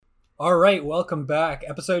All right, welcome back.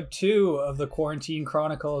 Episode 2 of the Quarantine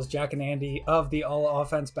Chronicles. Jack and Andy of the All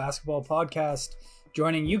Offense Basketball Podcast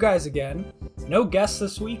joining you guys again. No guests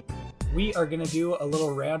this week. We are going to do a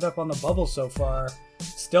little roundup on the bubble so far.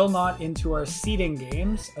 Still not into our seeding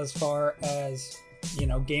games as far as,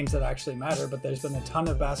 games that actually matter, but there's been a ton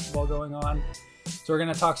of basketball going on. So we're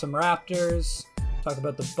going to talk some Raptors, talk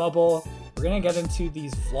about the bubble. We're going to get into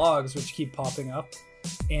these vlogs which keep popping up.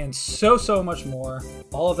 And so much more.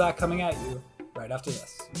 All of that coming at you right after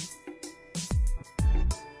this.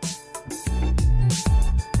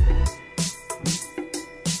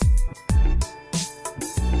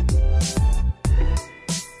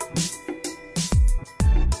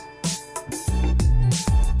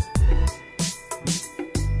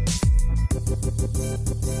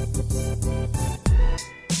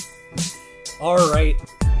 All right,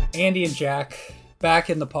 Andy and Jack back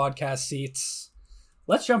in the podcast seats.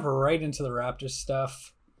 Let's jump right into the Raptors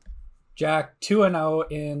stuff. Jack,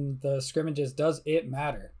 2-0 in the scrimmages. Does it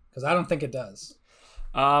matter? Because I don't think it does.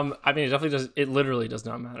 It definitely does. It literally does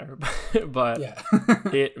not matter. But yeah.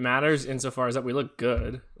 It matters insofar as that we look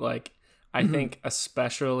good. I think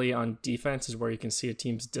especially on defense is where you can see a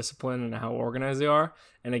team's discipline and how organized they are.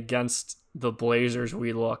 And against the Blazers,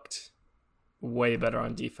 we looked way better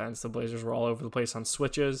on defense. The Blazers were all over the place on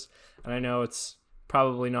switches. And I know it's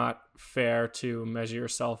probably not fair to measure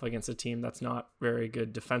yourself against a team that's not very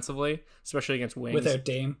good defensively, especially against wings. Without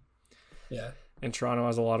Dame. Yeah. And Toronto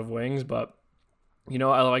has a lot of wings, but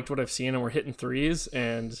I liked what I've seen, and we're hitting threes,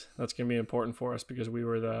 and that's going to be important for us because we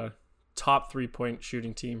were the top 3-point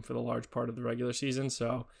shooting team for the large part of the regular season.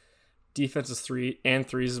 So defense is threes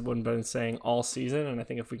is what I've been saying all season. And I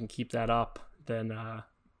think if we can keep that up, then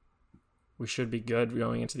we should be good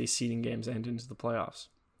going into these seeding games and into the playoffs.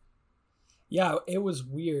 Yeah, it was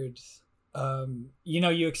weird.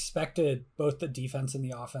 You expected both the defense and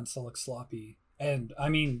the offense to look sloppy. And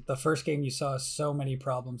the first game you saw so many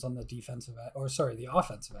problems on the the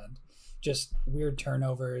offensive end. Just weird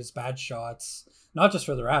turnovers, bad shots. Not just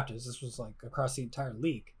for the Raptors. This was across the entire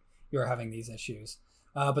league. You were having these issues.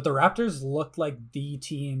 But the Raptors looked like the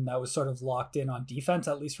team that was sort of locked in on defense,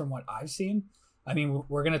 at least from what I've seen.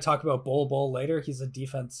 We're going to talk about Bol later. He's a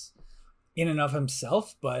defense in and of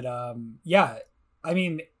himself, but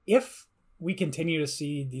if we continue to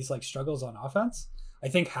see these struggles on offense, I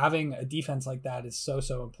think having a defense like that is so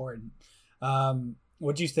important.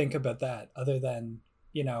 What do you think about that, other than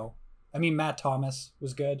Matt Thomas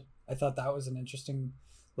was good. I thought that was an interesting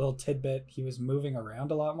little tidbit. He was moving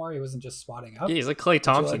around a lot more. He wasn't just spotting up. Yeah, he's like Klay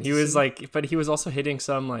Thompson. He was but he was also hitting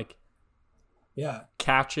some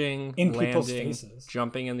catching, in landing, people's faces,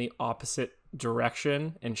 jumping in the opposite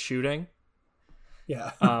direction and shooting.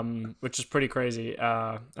 Yeah. Which is pretty crazy.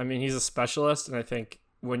 He's a specialist, and I think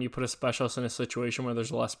when you put a specialist in a situation where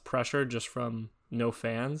there's less pressure just from no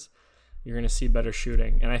fans, you're going to see better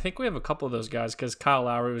shooting. And I think we have a couple of those guys because Kyle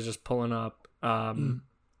Lowry was just pulling up.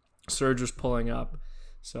 Serge was pulling up.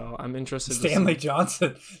 So I'm interested. Stanley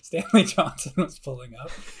Johnson was pulling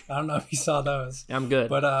up. I don't know if you saw those. I'm good.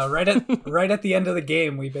 But right at the end of the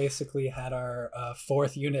game, we basically had our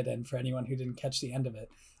fourth unit in for anyone who didn't catch the end of it.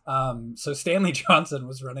 So Stanley Johnson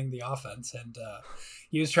was running the offense, and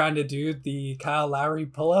he was trying to do the Kyle Lowry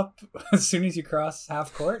pull-up as soon as you cross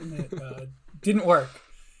half court, and it didn't work,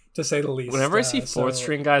 to say the least. Whenever I see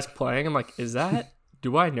fourth-string guys playing, I'm like, is that...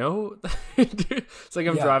 do I know? It's like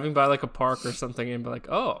I'm driving by a park or something and be like,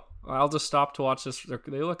 oh, I'll just stop to watch this.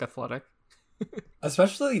 They look athletic.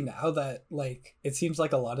 Especially now that it seems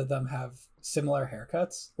like a lot of them have similar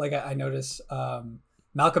haircuts. I noticed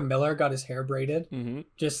Malcolm Miller got his hair braided. Mm-hmm.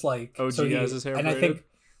 Just OG has his hair braided. I think,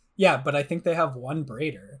 but I think they have one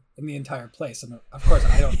braider in the entire place. And of course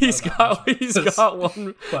I don't know.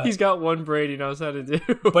 He's got one braid he knows how to do.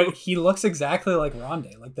 But he looks exactly like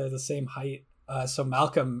Rondé. They're the same height. So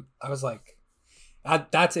Malcolm, I was like,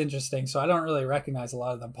 that's interesting. So I don't really recognize a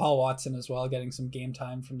lot of them. Paul Watson as well, getting some game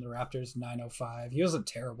time from the Raptors, 9:05. He wasn't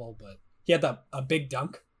terrible, but he had a big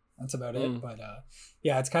dunk. That's about it. But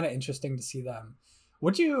it's kind of interesting to see them.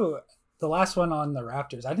 The last one on the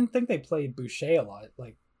Raptors, I didn't think they played Boucher a lot.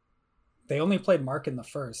 They only played Mark in the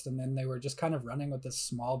first, and then they were just kind of running with this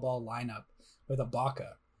small ball lineup with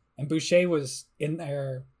Ibaka. And Boucher was in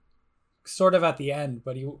there sort of at the end,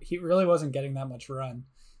 but he really wasn't getting that much run.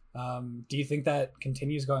 Do you think that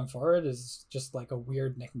continues going forward? Is just a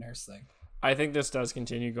weird Nick Nurse thing? I think this does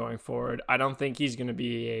continue going forward. I don't think he's going to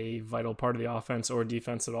be a vital part of the offense or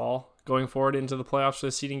defense at all going forward into the playoffs for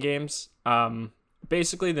the seeding games.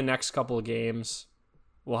 Basically, the next couple of games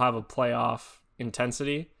will have a playoff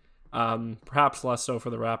intensity. Perhaps less so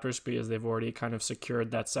for the Raptors because they've already kind of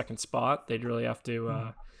secured that second spot. They'd really have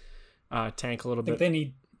to tank a little I think bit. they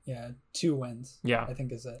need 2 wins. Yeah, I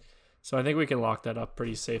think is it. So I think we can lock that up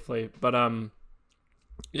pretty safely. But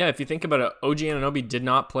yeah, if you think about it, OG Anunoby did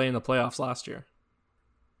not play in the playoffs last year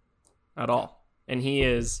at all, and he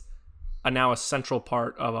is now a central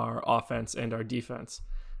part of our offense and our defense.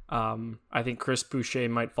 I think Chris Boucher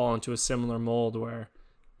might fall into a similar mold where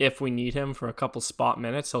if we need him for a couple spot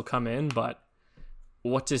minutes, he'll come in. But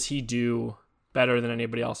what does he do better than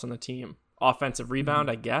anybody else on the team? Offensive rebound,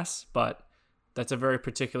 I guess, but that's a very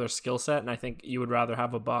particular skill set, and I think you would rather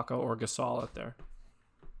have Ibaka or Gasol out there.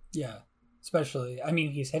 Yeah, especially, I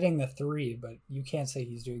mean, he's hitting the 3, but you can't say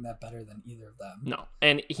he's doing that better than either of them. No,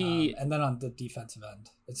 and and then on the defensive end,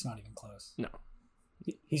 it's not even close. No.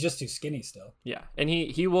 He's just too skinny still. Yeah, and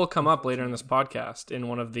he will come up later in this podcast in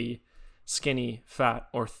one of the skinny, fat,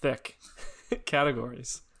 or thick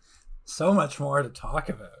categories. So much more to talk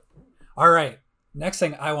about. All right, next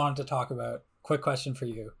thing I wanted to talk about, quick question for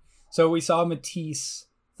you. So we saw Matisse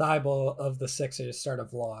Thybulle of the Sixers start a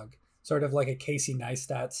vlog, sort of like a Casey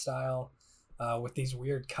Neistat style, with these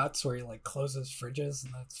weird cuts where he like closes fridges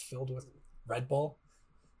and that's filled with Red Bull.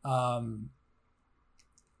 And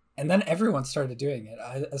then everyone started doing it.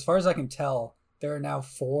 As far as I can tell, there are now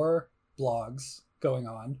 4 blogs going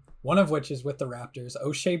on, one of which is with the Raptors.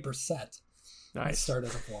 O'Shea Brissett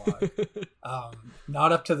started a vlog.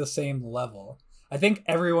 Not up to the same level. I think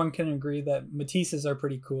everyone can agree that Matisse's are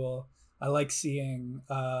pretty cool. I like seeing,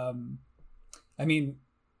 90%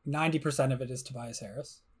 of it is Tobias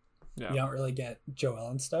Harris. Yeah. You don't really get Joel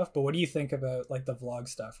and stuff, but what do you think about like the vlog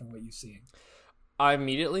stuff and what you've seen? I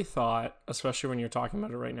immediately thought, especially when you're talking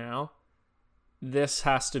about it right now, this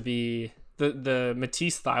has to be the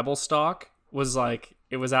Matisse Thybulle stock was like,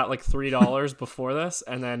 it was at like $3 before this,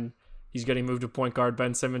 and then he's getting moved to point guard.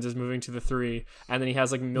 Ben Simmons is moving to the 3, and then he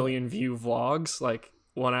has like million view vlogs, like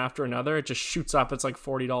one after another. It just shoots up. It's like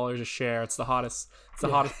 $40 a share. It's the hottest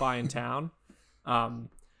buy in town.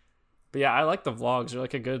 But yeah, I like the vlogs. They're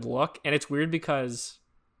like a good look, and it's weird because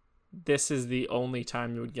this is the only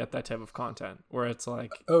time you would get that type of content where it's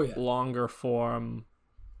like longer form,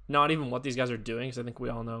 not even what these guys are doing, because I think we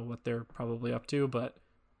all know what they're probably up to, but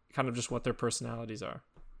kind of just what their personalities are.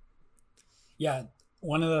 Yeah.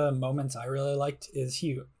 One of the moments I really liked is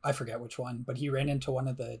I forget which one, but he ran into one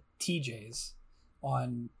of the TJs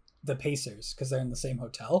on the Pacers because they're in the same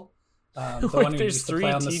hotel. The one who used to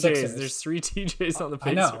play on the Sixers. There's 3 TJs on the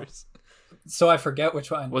Pacers. I know. So I forget which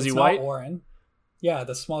one. Was he white? Warren. Yeah,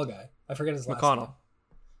 the small guy. I forget his last name. McConnell.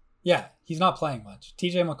 Yeah, he's not playing much.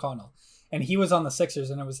 TJ McConnell. And he was on the Sixers,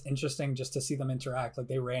 and it was interesting just to see them interact. Like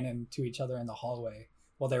they ran into each other in the hallway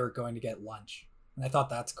while they were going to get lunch. And I thought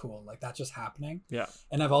that's cool. Like that's just happening. Yeah.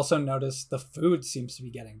 And I've also noticed the food seems to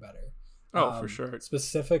be getting better. Oh, for sure.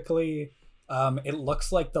 Specifically, it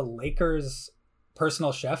looks like the Lakers'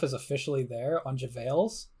 personal chef is officially there on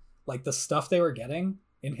JaVale's. Like the stuff they were getting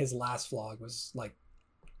in his last vlog was like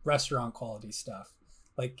restaurant quality stuff.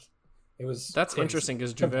 Like it was. That's crazy. Interesting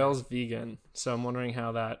because JaVale's vegan, so I'm wondering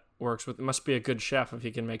how that works. It must be a good chef if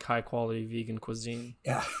he can make high quality vegan cuisine.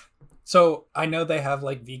 Yeah. So I know they have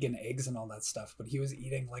like vegan eggs and all that stuff, but he was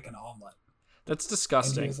eating like an omelet. That's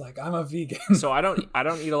disgusting. And he was like, "I'm a vegan." So I don't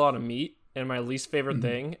eat a lot of meat, and my least favorite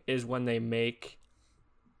thing is when they make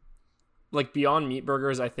like Beyond Meat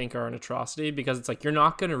burgers. I think are an atrocity because it's like you're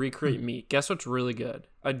not going to recreate meat. Guess what's really good?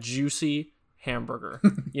 A juicy hamburger.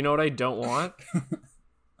 You know what I don't want?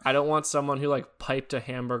 I don't want someone who like piped a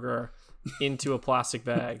hamburger into a plastic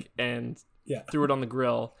bag and threw it on the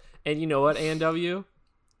grill. And you know what, A&W?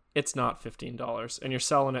 It's not $15, and you're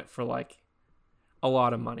selling it for like a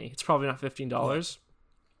lot of money. It's probably not $15. Yeah.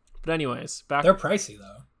 But anyways, they're pricey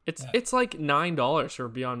though. It's like $9 for a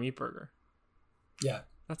Beyond Meat burger. Yeah.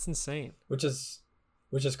 That's insane. Which is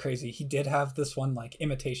crazy. He did have this one like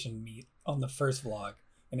imitation meat on the first vlog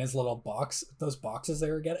in his little box, those boxes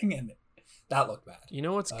they were getting, and that looked bad. You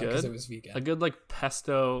know what's good? Because it was vegan. A good like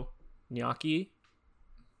pesto gnocchi.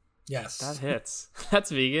 Yes. That hits.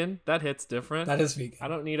 That's vegan. That hits different. That is vegan. I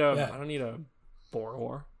don't need a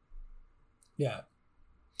borscht. Yeah.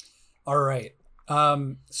 All right.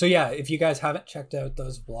 So yeah, if you guys haven't checked out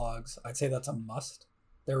those vlogs, I'd say that's a must.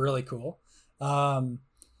 They're really cool.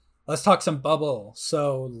 Let's talk some bubble.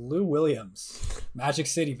 So Lou Williams, Magic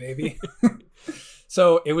City, baby.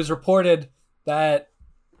 So it was reported that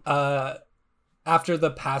after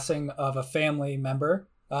the passing of a family member,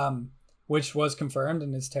 which was confirmed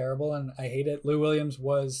and is terrible, and I hate it, Lou Williams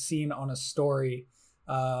was seen on a story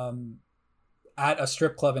at a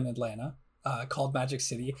strip club in Atlanta called Magic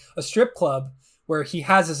City, a strip club where he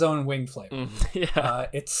has his own wing flavor.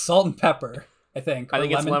 It's salt and pepper, I think. I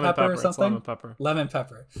think it's lemon pepper or something. Lemon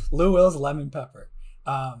pepper. Lou Will's lemon pepper.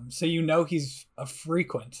 So he's a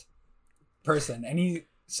frequent person, and he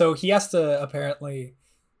has to apparently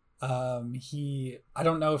I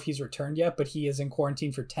don't know if he's returned yet, but he is in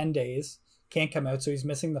quarantine for 10 days, can't come out, so he's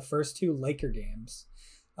missing the first 2 Laker games.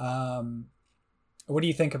 What do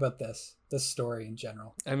you think about this story in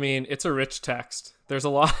general? I mean, it's a rich text. There's a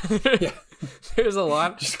lot. Yeah. There's a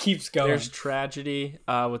lot. Just keeps going. There's tragedy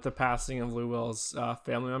with the passing of Lou Will's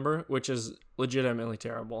family member, which is legitimately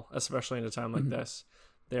terrible, especially in a time like this.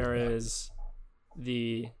 There is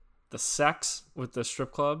the sex with the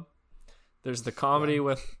strip club. There's the comedy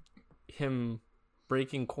with him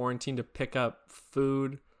breaking quarantine to pick up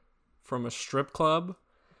food from a strip club.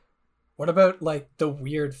 What about like the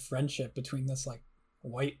weird friendship between this like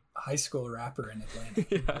white high school rapper in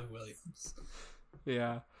Atlanta, Lou Williams?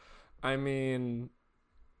 Yeah. I mean,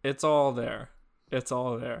 it's all there. It's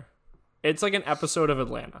all there. It's like an episode of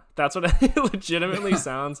Atlanta. That's what it legitimately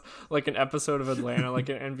sounds like, an episode of Atlanta. Like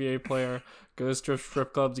an NBA player goes to a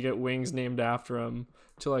strip club to get wings named after him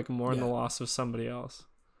to like mourn the loss of somebody else.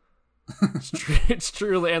 It's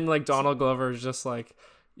truly, and like Donald Glover is just like,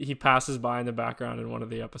 he passes by in the background in one of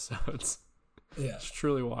the episodes. Yeah. It's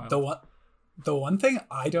truly wild. The one thing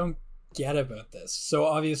I don't get about this, so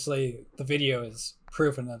obviously the video is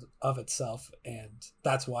proven of itself, and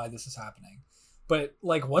that's why this is happening. But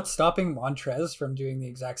like, what's stopping Montrez from doing the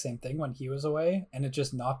exact same thing when he was away and it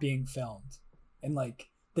just not being filmed? And like,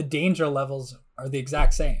 the danger levels are the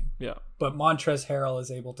exact same. Yeah. But Montrezl Harrell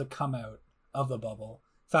is able to come out of the bubble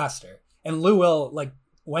faster. And Lou Will, like,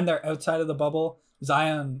 when they're outside of the bubble,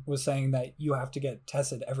 Zion was saying that you have to get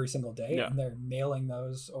tested every single day, and they're mailing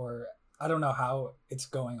those, or I don't know how it's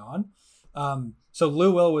going on. So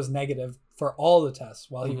Lou Will was negative for all the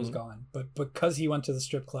tests while he was gone, but because he went to the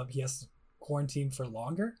strip club, he has to quarantine for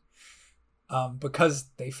longer because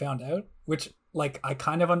they found out, which like I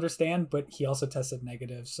kind of understand, but he also tested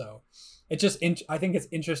negative. So it just I think it's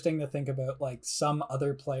interesting to think about, like, some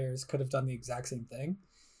other players could have done the exact same thing,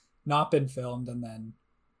 not been filmed, and then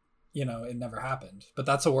it never happened. But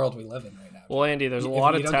that's the world we live in right now. Well, Andy, there's a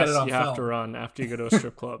lot of tests you have to run after you go to a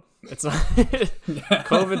strip club. It's not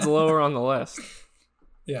COVID's lower on the list.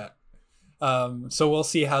 Yeah. So we'll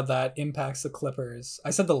see how that impacts the Clippers.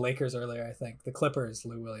 I said the Lakers earlier. I think the Clippers,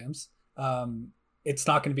 Lou Williams. It's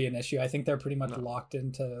not going to be an issue. I think they're pretty much locked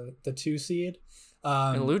into the 2 seed.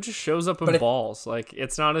 And Lou just shows up in balls. Like,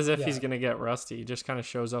 it's not as if he's going to get rusty. He just kind of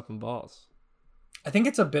shows up in balls. I think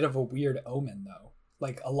it's a bit of a weird omen, though.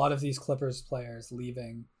 Like, a lot of these Clippers players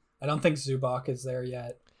leaving. I don't think Zubac is there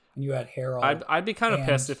yet. And you had Harrell. I'd be kind of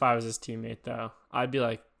pissed if I was his teammate, though. I'd be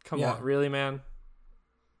like, come on, really, man?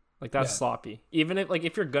 Like, that's sloppy. Even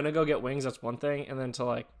if you're going to go get wings, that's one thing. And then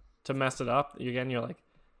to mess it up, you're like,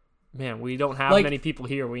 man, we don't have many people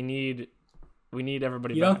here. We need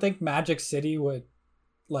everybody. You don't think Magic City would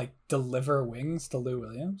like deliver wings to Lou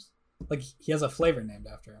Williams? Like, he has a flavor named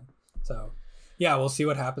after him. So yeah, we'll see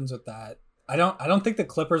what happens with that. I don't think the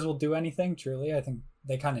Clippers will do anything, truly. I think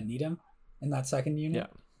they kind of need him in that second unit.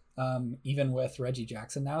 Yeah. Even with Reggie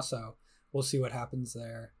Jackson now. So we'll see what happens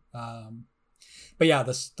there. But yeah,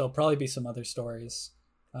 there'll probably be some other stories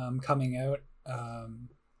coming out.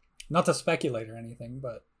 Not to speculate or anything,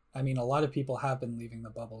 but I mean, a lot of people have been leaving the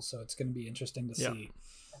bubble, so it's going to be interesting to see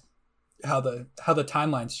how the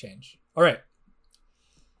timelines change. All right.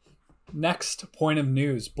 Next point of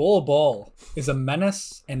news. Bol Bol is a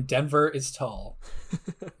menace and Denver is tall.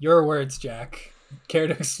 Your words, Jack. Care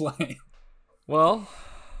to explain? Well,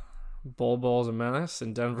 Bol Bol's a menace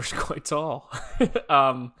and Denver's quite tall.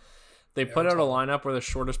 They put out a lineup where the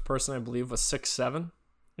shortest person, I believe, was 6'7".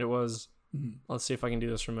 It was... Let's see if I can do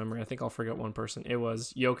this from memory. I think I'll forget one person. It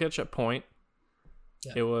was Jokic at point.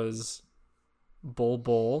 Yeah. It was Bol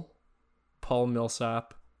Bol, Paul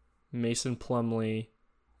Millsap, Mason Plumlee,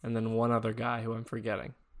 and then one other guy who I'm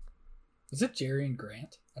forgetting. Was it Jerian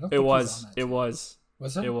Grant? I don't think it was. It was.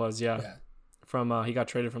 Was it? It was, yeah. From he got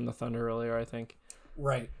traded from the Thunder earlier, I think.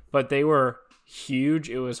 Right. But they were huge.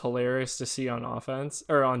 It was hilarious to see on offense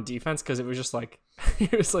or on defense because it was just like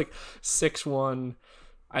it was like 6'1".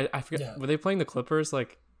 I forget. Yeah. Were they playing the Clippers?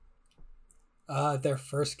 Their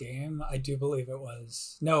first game, I do believe it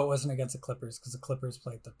was. No, it wasn't against the Clippers because the Clippers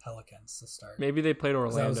played the Pelicans to start. Maybe they played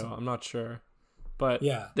Orlando. I'm not sure, but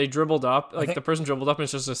yeah, they dribbled up. The person dribbled up, and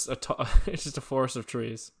it's just it's just a forest of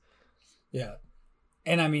trees. Yeah,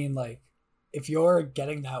 and I mean, if you're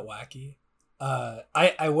getting that wacky,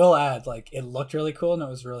 I will add, it looked really cool and it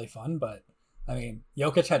was really fun, but I mean,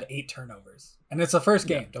 Jokic had 8 turnovers, and it's the first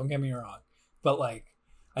game. Don't get me wrong, but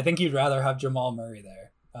I think you'd rather have Jamal Murray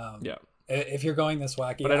there. If you're going this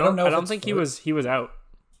wacky, but I don't think he was out.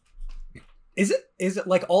 Is it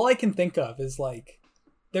all I can think of is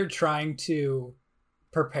they're trying to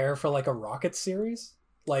prepare for like a Rocket series.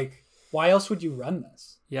 Like, why else would you run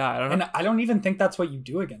this? Yeah, and I don't even think that's what you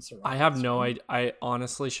do against a Rockets. I have no idea. I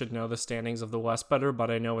honestly should know the standings of the West better,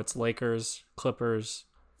 but I know it's Lakers, Clippers,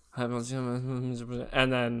 and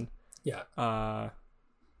then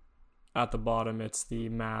at the bottom it's the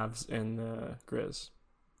Mavs and the Grizz.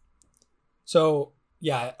 So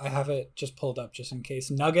yeah, I have it just pulled up just in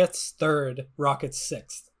case. Nuggets 3rd, Rockets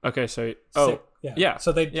 6th. Okay, so yeah.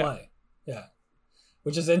 So they'd play. Yeah.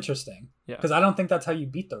 Which is interesting. Yeah. Because I don't think that's how you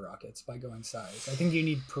beat the Rockets, by going size. I think you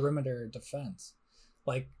need perimeter defense.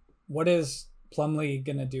 Like, what is Plumlee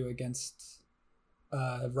gonna do against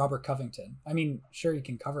Robert Covington? I mean, sure, you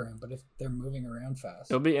can cover him, but if they're moving around fast,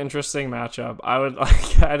 it'll be an interesting matchup. I would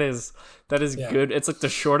like that is good. It's like the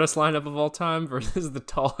shortest lineup of all time versus the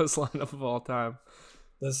tallest lineup of all time.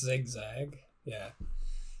 The zigzag. Yeah.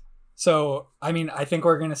 So, I mean, I think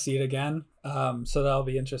we're going to see it again. So that'll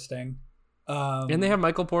be interesting. And they have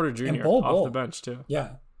Michael Porter Jr. off the bench too.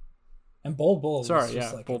 Yeah. And Bol was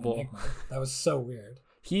just like an enigma. That was so weird.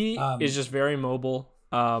 He is just very mobile.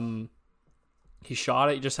 He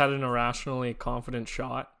shot it. He just had an irrationally confident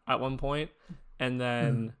shot at one point, and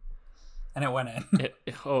then and it went in. It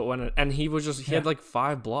went in. And he had like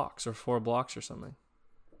 5 blocks or 4 blocks or something.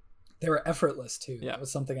 They were effortless too. Yeah. That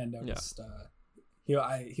was something I noticed.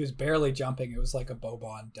 Yeah. He was barely jumping. It was like a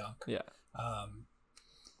Boban dunk. Yeah.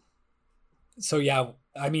 So yeah,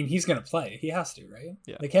 I mean, he's gonna play. He has to, right?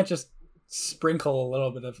 Yeah. They can't just sprinkle a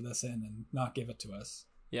little bit of this in and not give it to us.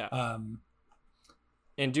 Yeah.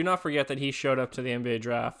 And do not forget that he showed up to the NBA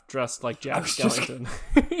draft dressed like Jack Skellington.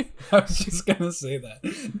 I was just gonna say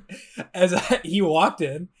that. He walked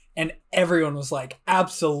in and everyone was like,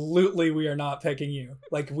 absolutely, we are not picking you.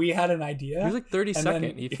 Like, we had an idea. He was like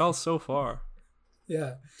 32nd. He fell so far.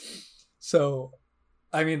 Yeah. So,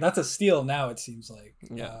 I mean, that's a steal now, it seems like.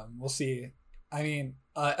 Yeah. We'll see. I mean,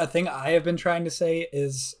 a thing I have been trying to say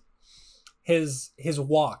is his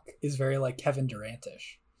walk is very like Kevin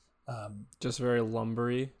Durant-ish. Just very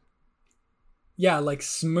lumbery. Yeah, like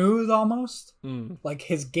smooth almost. Like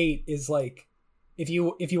his gait is like, if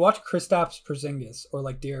you watch Kristaps Porzingis or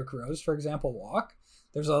like Derrick Rose, for example, walk,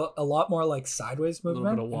 there's a lot more like sideways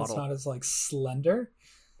movement. And it's not as like slender.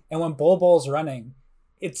 And when Bol's running,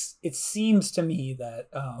 it seems to me that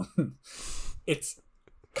it's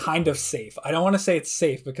kind of safe. I don't want to say it's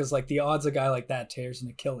safe because like the odds a guy like that tears an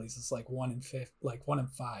Achilles is like 1 in 5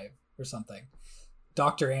 or something.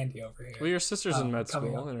 Dr. Andy over here. Well, your sister's in med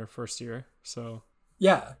school in her first year, so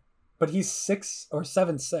yeah, but he's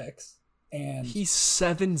 7'6", and he's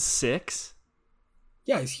 7'6".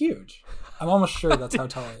 Yeah, he's huge. I'm almost sure that's how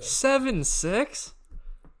tall he is. 7'6".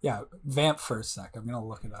 Yeah, vamp for a sec. I'm gonna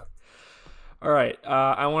look it up. All right,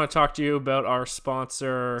 I want to talk to you about our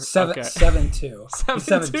sponsor. 7'2". 7'2". I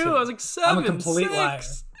was like 7'6". I'm a complete liar.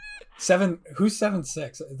 7. Who's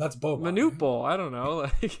 7'6"? That's Boban. Manute Bol. I don't know.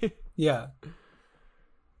 Like yeah.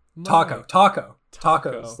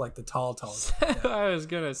 Taco's like the tall. Yeah. I was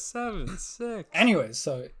gonna 7'6". Anyways,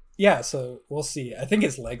 so we'll see. I think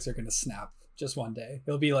his legs are gonna snap just one day.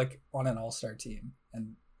 He'll be like on an all-star team,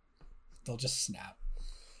 and they'll just snap.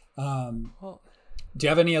 Do you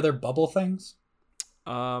have any other bubble things?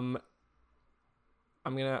 I'm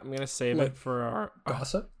gonna save it for our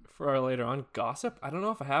gossip for our later on gossip. I don't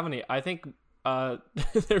know if I have any. I think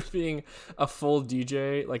there being a full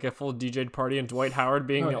DJ party and Dwight Howard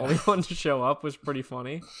being the only one to show up was pretty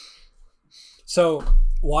funny. So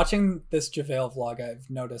watching this JaVale vlog,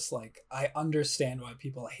 I've noticed like I understand why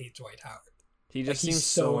people hate Dwight Howard. He just seems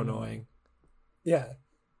so annoying. Yeah,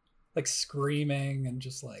 like screaming and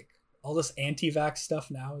just like all this anti-vax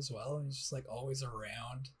stuff now as well, and he's just like always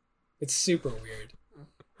around. It's super weird.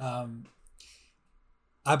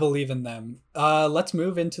 I believe in them. Let's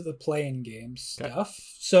move into the play-in game stuff. Okay.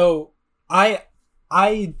 So I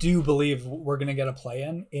do believe we're gonna get a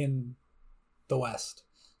play-in in the West.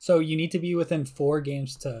 So you need to be within 4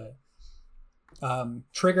 games to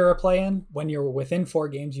trigger a play-in. When you're within 4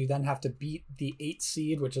 games, you then have to beat the 8th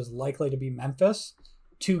seed, which is likely to be Memphis,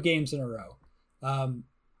 2 games in a row.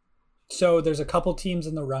 So there's a couple teams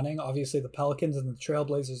in the running. Obviously, the Pelicans and the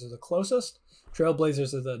Trailblazers are the closest.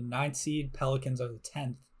 Trailblazers are the 9th seed. Pelicans are the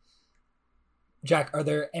 10th. Jack, are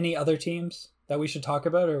there any other teams that we should talk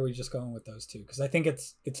about, or are we just going with those 2? Because I think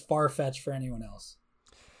it's far-fetched for anyone else.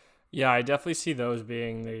 Yeah, I definitely see those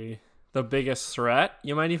being the biggest threat.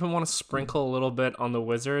 You might even want to sprinkle a little bit on the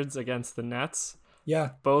Wizards against the Nets.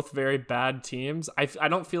 Yeah. Both very bad teams. I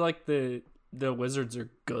don't feel like the Wizards are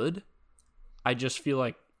good. I just feel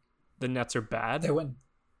like the Nets are bad. They win.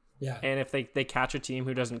 Yeah. And if they catch a team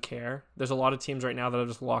who doesn't care, there's a lot of teams right now that have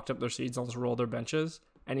just locked up their seeds and just roll their benches.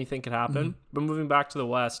 anything could happen. But moving back to the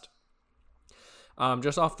West,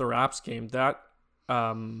 just off the Raps game, that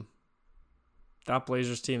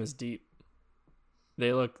Blazers team is deep.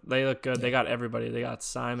 They look good. Yeah. They got everybody. They got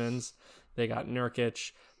Simons. They got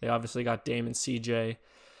Nurkic. They obviously got Dame and CJ.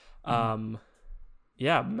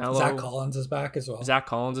 Yeah, Melo. Zach Collins is back as well. Zach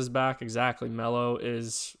Collins is back. Exactly. Melo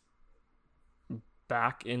is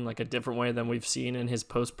back in like a different way than we've seen in his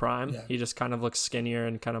post prime. Yeah. He just kind of looks skinnier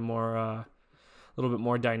and kind of more, a little bit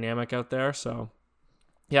more dynamic out there. So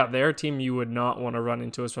yeah, they're a team you would not want to run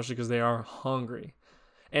into, especially because they are hungry.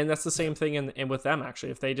 And that's the same thing in with them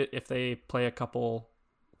actually. If they play a couple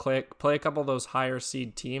of those higher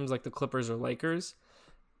seed teams like the Clippers or Lakers,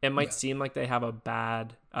 it might seem like they have a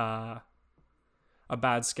bad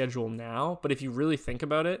schedule now. But if you really think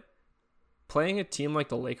about it, playing a team like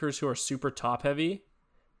the Lakers who are super top heavy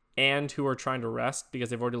and who are trying to rest because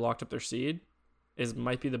they've already locked up their seed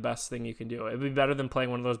might be the best thing you can do. It'd be better than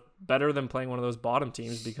playing one of those bottom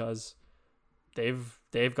teams because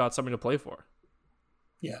they've got something to play for.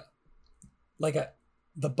 Yeah. Like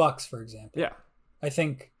the Bucks, for example. Yeah. I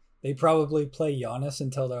think they probably play Giannis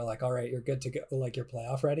until they're like, all right, you're good to go, like you're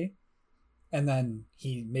playoff ready. And then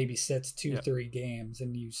he maybe sits 2-3 games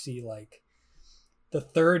and you see like the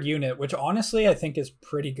third unit, which honestly I think is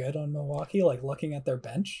pretty good on Milwaukee, like looking at their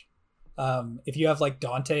bench. If you have like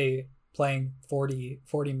Dante playing 40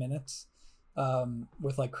 minutes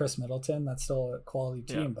with like Chris Middleton, that's still a quality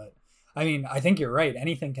team. Yeah. But I mean, I think you're right.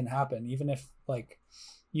 Anything can happen. Even if like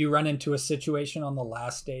you run into a situation on the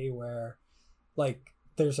last day where like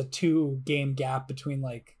there's a 2-game gap between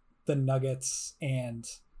like the Nuggets and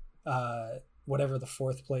whatever the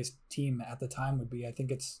fourth place team at the time would be, I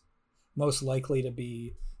think it's most likely to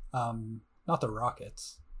be not the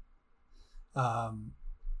Rockets,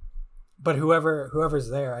 but whoever's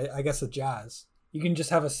there. I guess the Jazz. You can just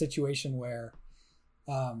have a situation where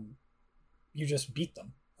you just beat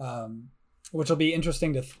them, which will be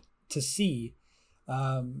interesting to see.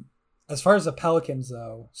 As far as the Pelicans,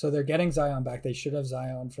 though, so they're getting Zion back. They should have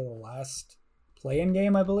Zion for the last play-in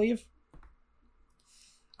game, I believe.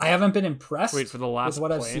 I haven't been impressed. Wait, for the last with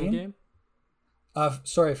what I've seen. Game?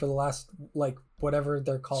 Sorry, for the last, like, whatever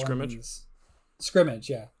they're calling scrimmage. Scrimmage,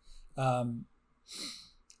 yeah. I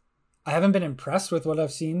haven't been impressed with what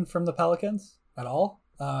I've seen from the Pelicans at all.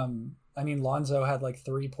 I mean, Lonzo had like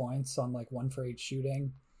 3 points on like 1 for 8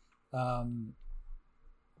 shooting. I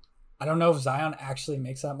don't know if Zion actually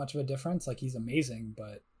makes that much of a difference. Like, he's amazing,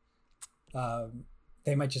 but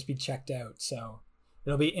they might just be checked out. So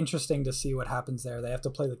it'll be interesting to see what happens there. They have to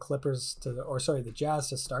play the Jazz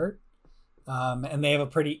to start. And they have a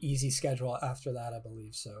pretty easy schedule after that, I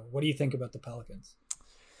believe. So what do you think about the Pelicans?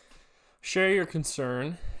 Share your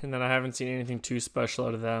concern, and that I haven't seen anything too special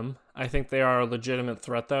out of them. I think they are a legitimate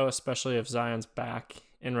threat, though, especially if Zion's back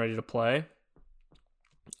and ready to play.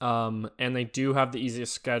 And they do have the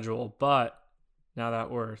easiest schedule, but now that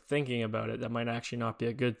we're thinking about it, that might actually not be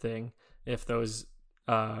a good thing if those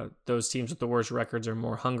teams with the worst records are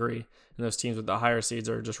more hungry and those teams with the higher seeds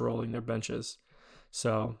are just rolling their benches.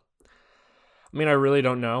 So, I mean, I really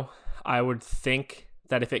don't know. I would think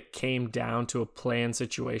that if it came down to a play-in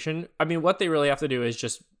situation, I mean, what they really have to do is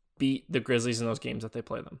just beat the Grizzlies in those games that they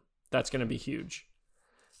play them. That's going to be huge.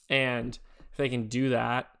 And if they can do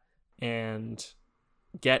that and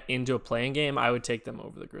get into a play-in game, I would take them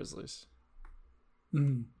over the Grizzlies.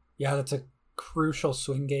 Yeah, that's a crucial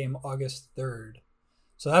swing game, August 3rd.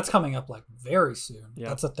 So that's coming up like very soon. Yeah.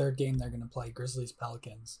 That's the third game they're going to play, Grizzlies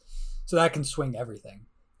Pelicans. So that can swing everything.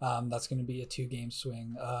 That's going to be a 2-game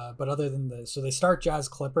swing. But other than so they start Jazz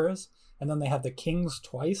Clippers, and then they have the Kings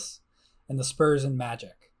twice, and the Spurs and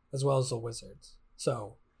Magic, as well as the Wizards.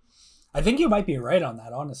 So I think you might be right on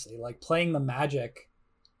that, honestly. Like, playing the Magic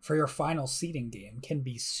for your final seeding game can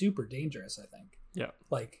be super dangerous, I think. Yeah.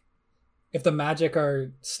 Like, if the Magic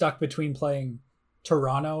are stuck between playing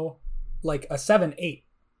Toronto, like a 7-8,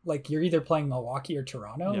 like you're either playing Milwaukee or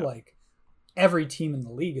Toronto, like every team in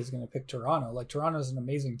the league is going to pick Toronto. Like, Toronto's an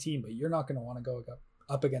amazing team, but you're not going to want to go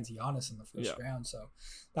up against Giannis in the first round. So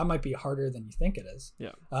that might be harder than you think it is.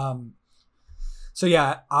 Yeah. So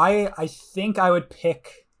yeah, I think I would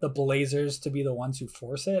pick the Blazers to be the ones who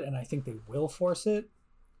force it, and I think they will force it.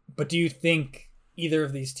 But do you think either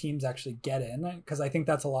of these teams actually get in? Because I think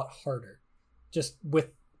that's a lot harder, just with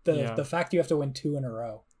the fact you have to win 2 in a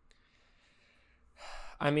row.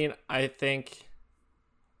 I mean, I think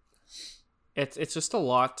it's just a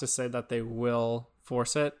lot to say that they will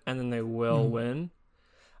force it and then they will win.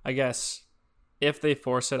 I guess if they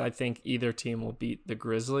force it, I think either team will beat the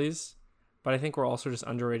Grizzlies. But I think we're also just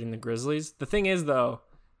underrating the Grizzlies. The thing is, though,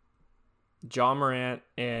 Ja Morant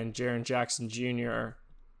and Jaren Jackson Jr.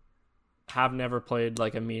 have never played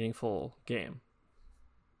like a meaningful game.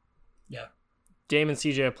 Yeah. Dame and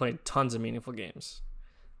CJ have played tons of meaningful games.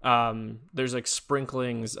 There's like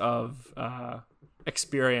sprinklings of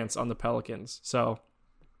experience on the Pelicans. So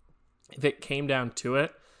if it came down to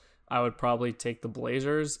it, I would probably take the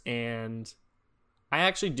Blazers, and I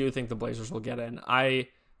actually do think the Blazers will get in. I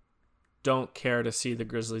don't care to see the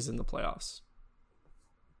Grizzlies in the playoffs.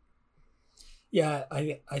 Yeah,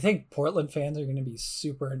 I think Portland fans are going to be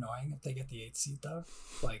super annoying if they get the 8th seed, though.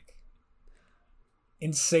 Like,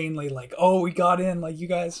 insanely, like, oh, we got in, like, you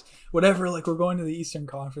guys, whatever, like, we're going to the Eastern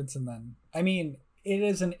Conference, and then, I mean, it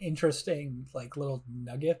is an interesting, like, little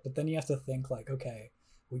nugget, but then you have to think, like, okay,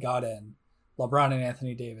 we got in. LeBron and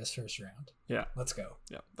Anthony Davis first round. Yeah. Let's go.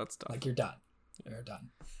 Yeah, that's done. Like, you're done. You're done.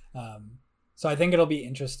 So I think it'll be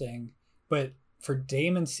interesting, but for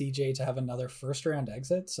Dame and CJ to have another first round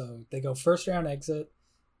exit, so they go first round exit,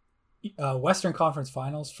 Western Conference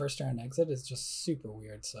Finals first round exit is just super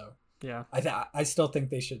weird. So yeah, I still think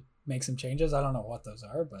they should make some changes. I don't know what those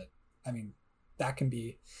are, but I mean that can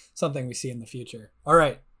be something we see in the future. All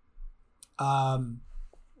right,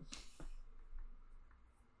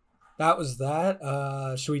 that was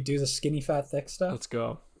that. Should we do the skinny fat thick stuff? Let's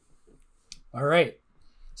go. All right.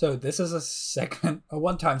 So this is a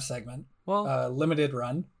one-time segment. Well, limited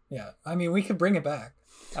run. Yeah. I mean, we could bring it back.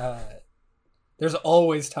 There's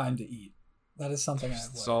always time to eat. That is something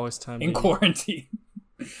there's always time in quarantine.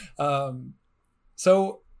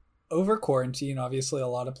 So over quarantine, obviously a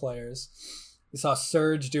lot of players. We saw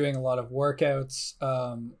Serge doing a lot of workouts.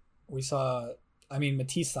 We saw, I mean,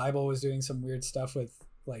 Matisse Thybulle was doing some weird stuff with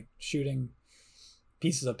like shooting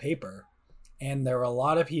pieces of paper. And there were a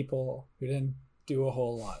lot of people who didn't do a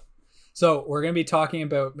whole lot. So we're going to be talking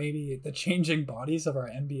about maybe the changing bodies of our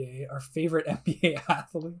NBA, our favorite NBA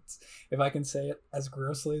athletes, if I can say it as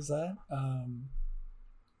grossly as that.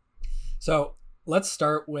 So let's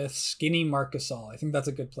start with skinny Marc Gasol. I think that's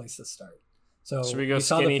a good place to start. So should we go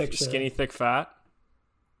skinny, thick, fat?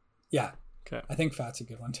 Yeah. Okay. I think fat's a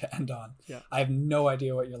good one to end on. Yeah. I have no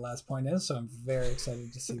idea what your last point is, so I'm very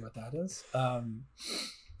excited to see what that is.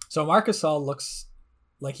 So Marc Gasol looks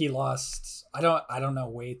like he lost, I don't know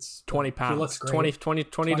weights. 20 pounds. He looks great. 20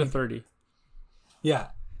 to 30. Yeah.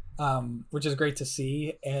 Which is great to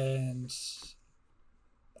see. And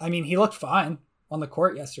I mean, he looked fine on the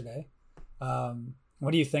court yesterday.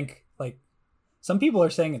 What do you think? Like, some people are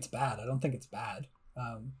saying it's bad. I don't think it's bad.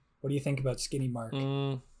 What do you think about skinny Marc?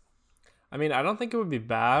 I mean, I don't think it would be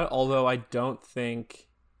bad, although I don't think,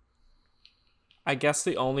 I guess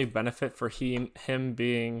the only benefit for him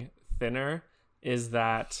being thinner is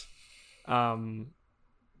that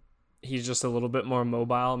he's just a little bit more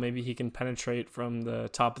mobile. Maybe he can penetrate from the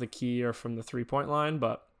top of the key or from the 3-point line.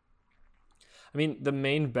 But I mean, the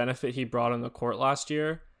main benefit he brought on the court last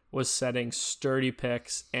year was setting sturdy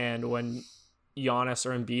picks. And when Giannis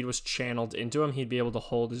or Embiid was channeled into him, he'd be able to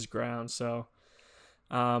hold his ground. So,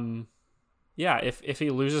 yeah, if he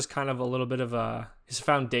loses kind of a little bit of his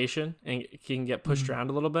foundation and he can get pushed around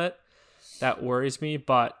a little bit, that worries me.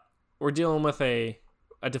 But we're dealing with a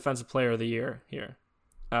defensive player of the year here.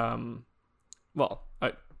 Who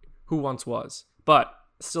once was, but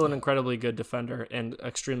still an incredibly good defender and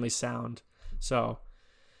extremely sound. So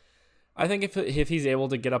I think if he's able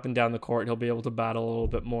to get up and down the court, he'll be able to battle a little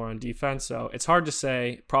bit more on defense. So it's hard to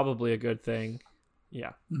say, probably a good thing.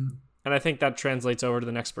 Yeah. Mm-hmm. And I think that translates over to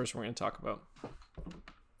the next person we're going to talk about.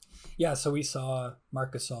 Yeah, so we saw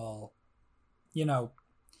Marc Gasol,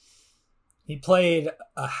 he played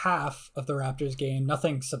a half of the Raptors game,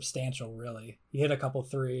 nothing substantial really. He hit a couple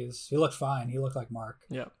threes. He looked fine. He looked like Marc.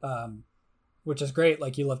 Yeah. Which is great.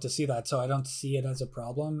 Like, you love to see that. So I don't see it as a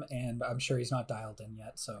problem, and I'm sure he's not dialed in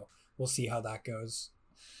yet. So we'll see how that goes.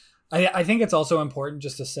 I think it's also important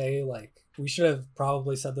just to say, like, we should have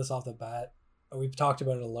probably said this off the bat. We've talked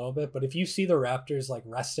about it a little bit, but if you see the Raptors like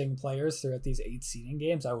resting players throughout these 8 seeding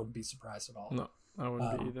games, I wouldn't be surprised at all. No, I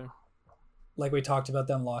wouldn't be either. Like we talked about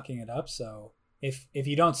them locking it up. So if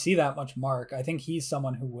you don't see that much Marc, I think he's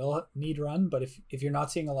someone who will need run. But if you're not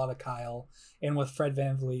seeing a lot of Kyle, and with Fred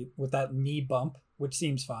VanVleet with that knee bump, which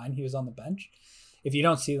seems fine, he was on the bench. If you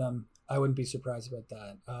don't see them, I wouldn't be surprised about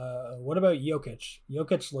that. What about Jokic?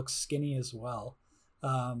 Jokic looks skinny as well.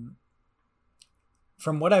 From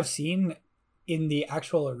what I've seen in the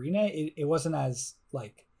actual arena, it wasn't as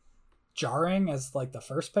like jarring as like the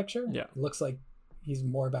first picture. Yeah, it looks like he's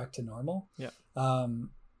more back to normal. Yeah. What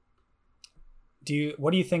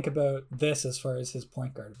do you think about this as far as his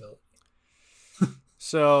point guard ability?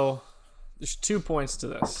 So there's 2 points to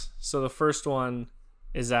this. So the first one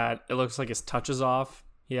is that it looks like his touch is off.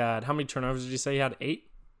 He had, how many turnovers did you say he had? 8?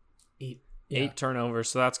 8. 8 turnovers,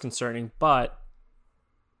 so that's concerning. But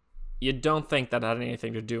you don't think that had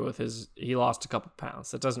anything to do with he lost a couple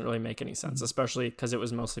pounds. That doesn't really make any sense, especially because it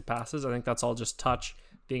was mostly passes. I think that's all just touch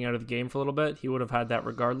being out of the game for a little bit. He would have had that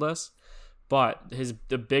regardless. But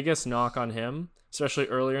the biggest knock on him, especially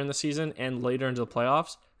earlier in the season and later into the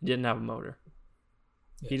playoffs, he didn't have a motor.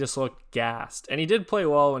 Yeah. He just looked gassed. And he did play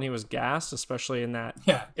well when he was gassed, especially in that.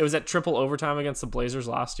 Yeah. It was at triple overtime against the Blazers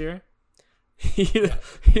last year. He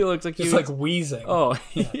looked like he was like wheezing. Oh,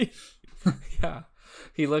 yeah.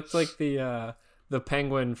 He looked like the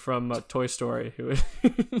penguin from Toy Story.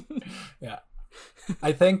 Yeah.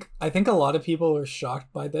 I think a lot of people were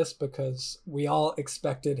shocked by this because we all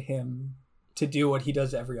expected him to do what he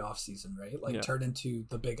does every offseason, right? Like turn into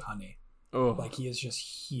the big honey. Oh, like he is just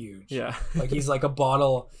huge. Yeah. Like he's like a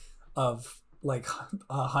bottle of like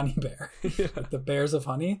a honey bear, like the bears of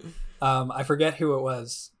honey. I forget who it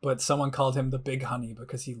was, but someone called him the big honey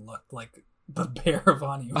because he looked like the bear of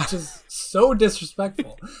honey, which is so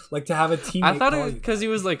disrespectful. Like to have a teammate. I thought it was because he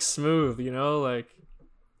was like smooth, like.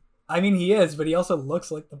 I mean, he is, but he also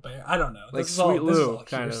looks like the bear. I don't know. Like Sweet Lou,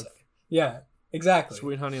 kind of. Yeah, exactly.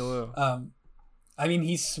 Sweet Honey Lou. I mean,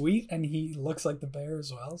 he's sweet and he looks like the bear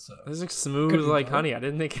as well. So he's like smooth like honey. I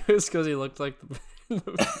didn't think it was because he looked like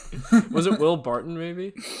the. Was it Will Barton?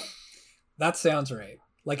 Maybe. That sounds right.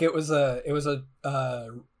 Like it was a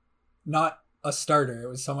not a starter. It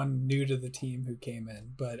was someone new to the team who came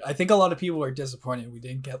in. But I think a lot of people were disappointed we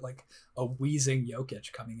didn't get like a wheezing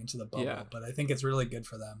Jokic coming into the bubble. Yeah. But I think it's really good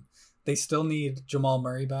for them. They still need Jamal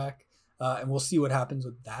Murray back, and we'll see what happens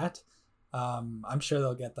with that. I'm sure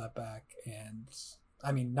they'll get that back. And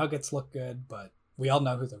I mean, Nuggets look good, but we all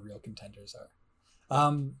know who the real contenders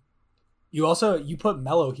are. You put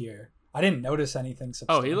Melo here. I didn't notice anything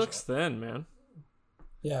substantial. Oh, he looks thin, man.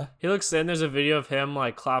 Yeah. He looks thin. There's a video of him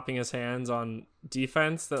like clapping his hands on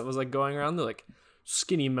defense that was like going around. They're like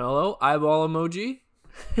skinny Melo eyeball emoji.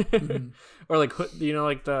 Mm-hmm. Or like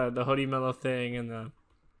like the hoodie Melo thing and the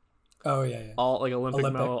all like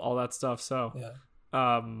Olympic Melo, all that stuff. So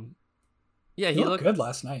he looked good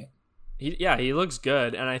last night. He looks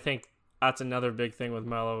good, and I think that's another big thing with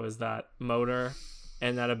Melo is that motor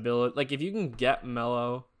and that ability. Like if you can get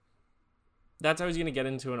Melo, that's how he's gonna get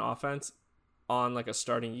into an offense on like a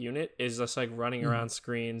starting unit, is just like running around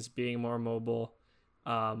screens, being more mobile.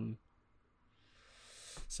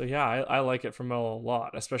 So yeah, I like it for Melo a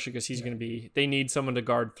lot, especially because he's going to be, they need someone to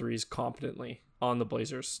guard threes competently on the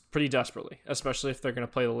Blazers pretty desperately, especially if they're going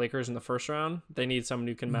to play the Lakers in the first round. They need someone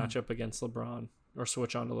who can match up against LeBron or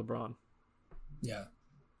switch on to LeBron. Yeah.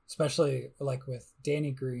 Especially like with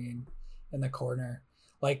Danny Green in the corner,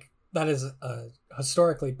 like that is a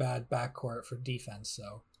historically bad backcourt for defense.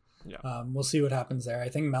 So yeah, we'll see what happens there. I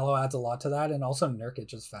think Melo adds a lot to that, and also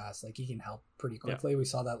Nurkic is fast. Like he can help pretty quickly. Yeah. We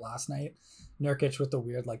saw that last night. Nurkic with the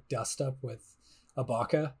weird like dust up with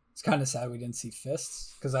Ibaka. It's kind of sad we didn't see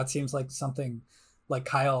fists because that seems like something like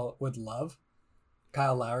Kyle would love.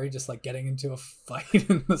 Kyle Lowry just like getting into a fight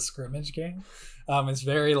in the scrimmage game. It's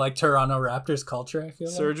very like Toronto Raptors culture. I feel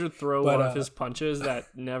Serge would throw one of his punches that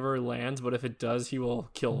never lands, but if it does, he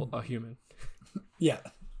will kill a human. Yeah.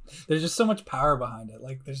 There's just so much power behind it.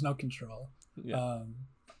 Like there's no control. Yeah.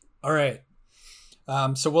 All right.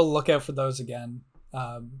 So we'll look out for those again.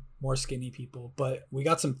 More skinny people, but we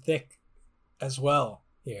got some thick as well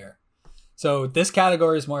here. So this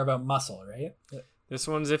category is more about muscle, right? This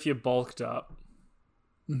one's if you bulked up.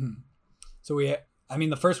 Mm-hmm. So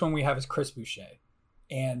the first one we have is Chris Boucher.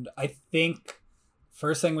 And I think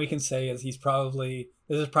first thing we can say is this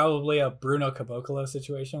is probably a Bruno Caboclo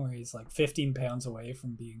situation where he's like 15 pounds away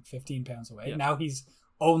from being 15 pounds away. Yeah. Now he's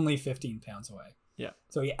only 15 pounds away. Yeah.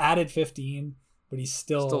 So he added 15, but he's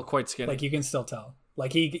still quite skinny. Like you can still tell.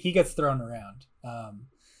 Like he gets thrown around.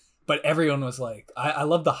 But everyone was like, I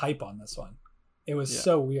love the hype on this one. It was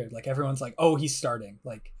so weird. Like everyone's like, oh, he's starting.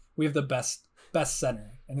 Like we have the best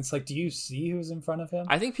center. And it's like, do you see who's in front of him?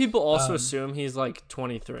 I think people also assume he's like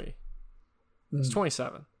 23. He's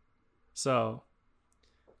 27. So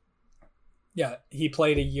yeah, he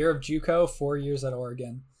played a year of JUCO, 4 years at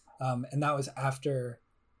Oregon. And that was after,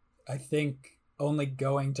 I think, only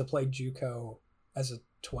going to play JUCO as a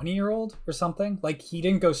 20-year-old or something. Like he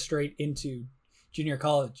didn't go straight into junior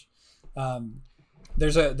college.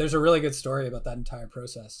 There's a really good story about that entire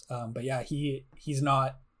process. But yeah, he's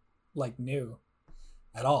not like new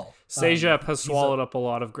at all. CEGEP has swallowed up a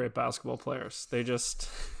lot of great basketball players. They just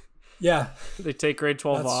they take grade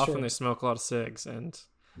 12 off and they smoke a lot of cigs, and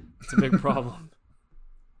it's a big problem.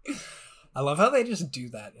 I love how they just do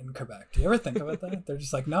that in Quebec. Do you ever think about that? They're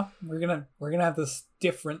just like, no, we're gonna have this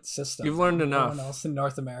different system. You've learned enough. No one else in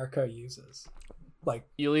North America uses. Like,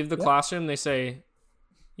 you leave the classroom, they say,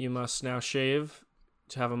 you must now shave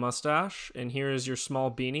to have a mustache, and here is your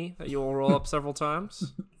small beanie that you will roll up several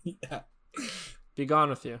times. Yeah. Be gone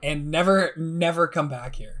with you. And never come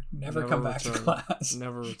back here. Never come back to class.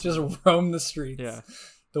 Never return. Just roam the streets. Yeah.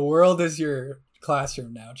 The world is your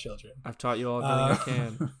classroom now, children. I've taught you all everything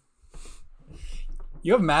I can.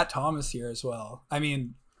 You have Matt Thomas here as well. I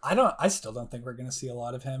mean, I still don't think we're going to see a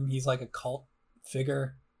lot of him. He's like a cult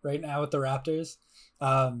figure right now with the Raptors.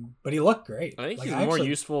 But he looked great. I think he's more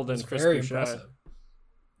useful than Chris Boucher.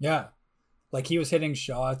 Yeah. Like, he was hitting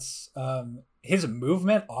shots. His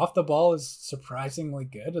movement off the ball is surprisingly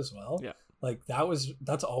good as well. Yeah. Like,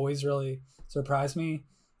 that's always really surprised me.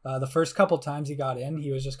 The first couple times he got in,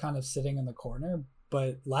 he was just kind of sitting in the corner.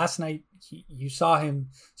 But last night, you saw him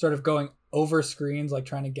sort of going over screens, like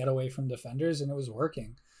trying to get away from defenders, and it was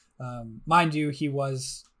working. Mind you, he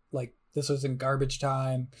was like, this was in garbage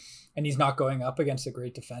time, and he's not going up against a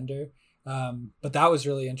great defender. But that was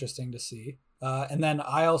really interesting to see. And then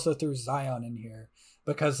I also threw Zion in here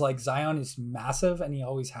because, like, Zion is massive and he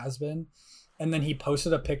always has been. And then he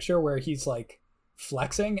posted a picture where he's like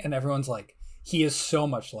flexing and everyone's like, he is so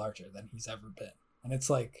much larger than he's ever been. And it's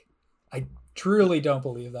like, I truly don't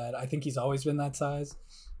believe that. I think he's always been that size.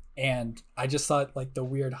 And I just thought, like, the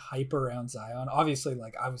weird hype around Zion, obviously,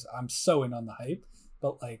 like, I'm so in on the hype,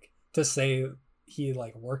 but like, to say he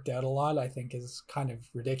like worked out a lot, I think is kind of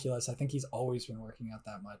ridiculous. I think he's always been working out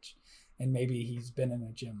that much. And maybe he's been in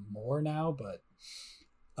a gym more now, but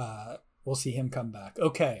we'll see him come back.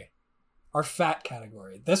 Okay, our fat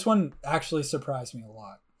category. This one actually surprised me a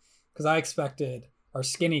lot because I expected our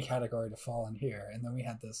skinny category to fall in here, and then we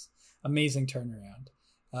had this amazing turnaround.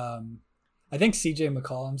 I think CJ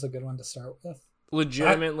McCollum's a good one to start with.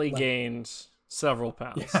 Legitimately gained several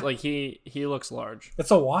pounds. Yeah. Like, he looks large.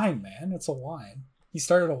 It's a wine, man. It's a wine. He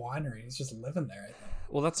started a winery. He's just living there, I think.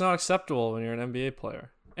 Well, that's not acceptable when you're an NBA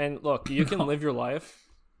player. And look, you can live your life,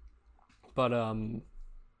 but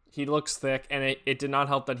he looks thick, and it did not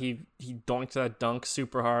help that he donked that dunk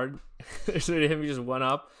super hard. So he just went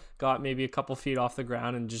up, got maybe a couple feet off the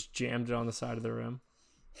ground, and just jammed it on the side of the rim.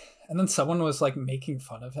 And then someone was like making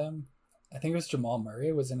fun of him. I think it was Jamal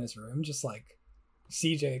Murray was in his room, just like,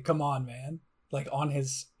 CJ, come on, man. Like, on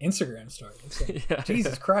his Instagram story. Like, yeah,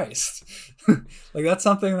 Jesus Christ. Like, that's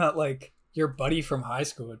something that, like, your buddy from high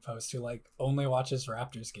school would post who, like, only watches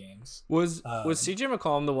Raptors games. Was CJ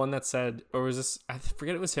McCollum the one that said, or was this, I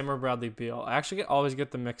forget it was him or Bradley Beal. I actually always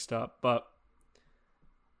get them mixed up, but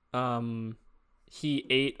he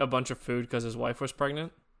ate a bunch of food because his wife was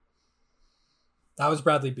pregnant. That was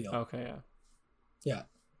Bradley Beal. Okay, yeah.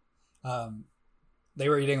 Yeah. They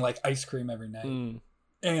were eating, like, ice cream every night.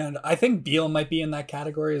 And I think Beal might be in that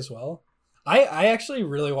category as well. I actually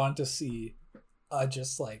really want to see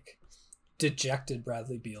just like dejected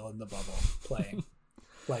Bradley Beal in the bubble playing.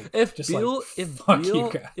 Like, if just Beal,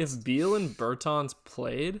 like, if Beal and Bertans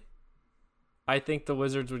played, I think the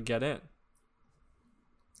Wizards would get in.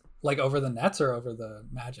 Like, over the Nets or over the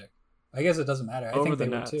Magic? I guess it doesn't matter. I think they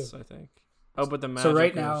would too. I think. Oh, but the Magic. So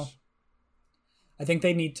right now, I think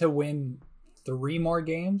they need to win 3 more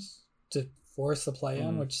games to force the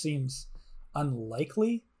play-in, which seems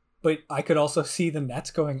unlikely. But I could also see the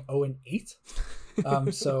Nets going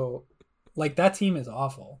 0-8. So, like, that team is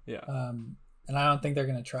awful. Yeah. And I don't think they're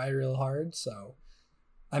going to try real hard. So,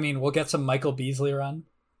 I mean, we'll get some Michael Beasley run.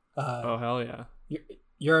 Oh, hell yeah.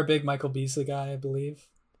 You're a big Michael Beasley guy, I believe.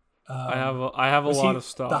 I have a lot of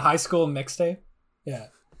stuff. The high school mixtape? Yeah.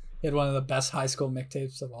 He had one of the best high school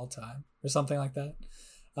mixtapes of all time or something like that.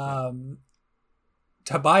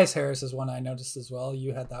 Tobias Harris is one I noticed as well.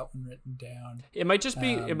 You had that one written down. It might just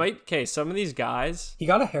be, okay, some of these guys. He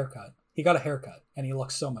got a haircut. And he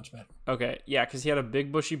looks so much better. Okay, yeah, because he had a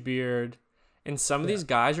big bushy beard. And some of these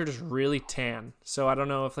guys are just really tan. So I don't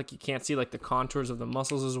know if, like, you can't see, like, the contours of the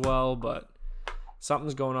muscles as well, but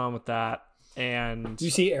something's going on with that. And do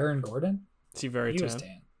you see Aaron Gordon? Is he very tan? He was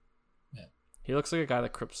tan. Yeah. He looks like a guy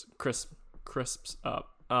that crisps up.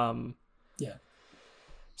 Yeah.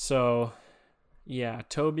 So, yeah,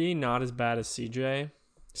 Toby, not as bad as CJ.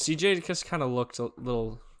 CJ just kind of looked a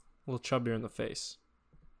little chubbier in the face.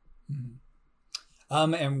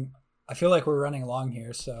 Mm-hmm. And I feel like we're running along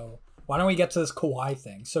here, so why don't we get to this Kawhi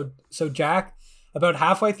thing? So Jack, about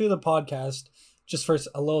halfway through the podcast, just for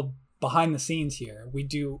a little behind the scenes here,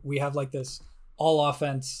 we have like this all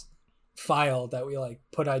offense file that we like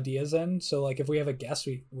put ideas in. So like if we have a guest,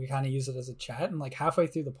 we kind of use it as a chat. And like halfway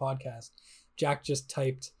through the podcast, Jack just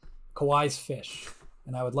typed Kawhi's fish,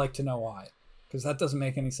 and I would like to know why, because that doesn't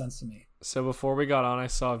make any sense to me. So before we got on, I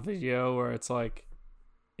saw a video where it's like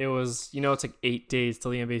it was, it's like 8 days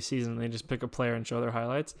till the NBA season. And they just pick a player and show their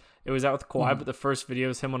highlights. It was out with Kawhi, but the first video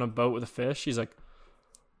is him on a boat with a fish. He's like,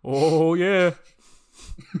 oh, yeah.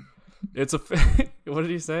 It's a fish. What did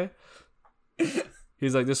he say?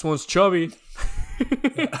 He's like, this one's chubby.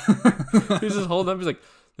 He's just holding up. He's like,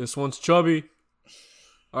 this one's chubby.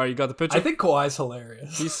 All right, you got the picture? I think Kawhi's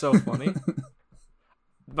hilarious. He's so funny.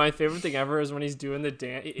 My favorite thing ever is when he's doing the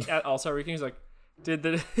dance. At All-Star Weekend, he's like, did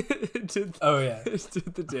the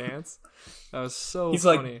dance. That was so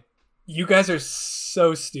funny. Like, you guys are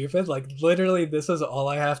so stupid. Like, literally, this is all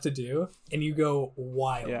I have to do. And you go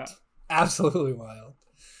wild. Yeah. Absolutely wild.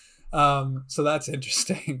 So that's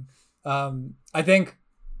interesting. I think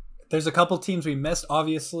there's a couple teams we missed.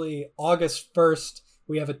 Obviously, August 1st,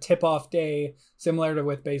 we have a tip-off day. Similar to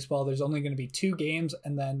with baseball, there's only going to be 2 games.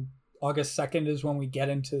 And then August 2nd is when we get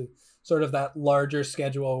into sort of that larger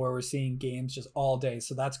schedule where we're seeing games just all day.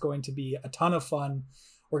 So that's going to be a ton of fun.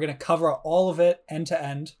 We're going to cover all of it end to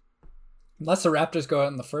end. Unless the Raptors go out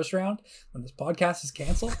in the first round, when this podcast is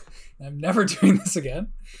canceled. And I'm never doing this again.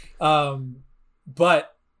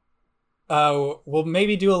 But we'll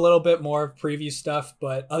maybe do a little bit more preview stuff.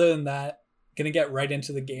 But other than that, going to get right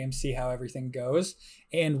into the game, see how everything goes.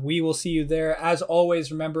 And we will see you there. As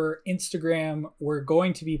always, remember, Instagram, we're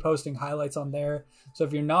going to be posting highlights on there. So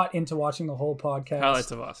if you're not into watching the whole podcast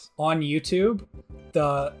highlights of us on YouTube,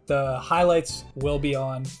 the highlights will be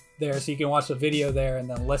on there. So you can watch the video there and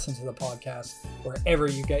then listen to the podcast wherever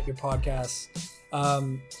you get your podcasts.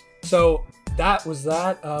 So that was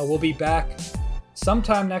that. We'll be back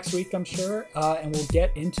sometime next week, I'm sure. And we'll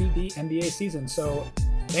get into the NBA season. So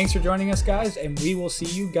thanks for joining us, guys, and we will see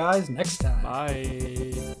you guys next time.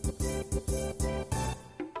 Bye.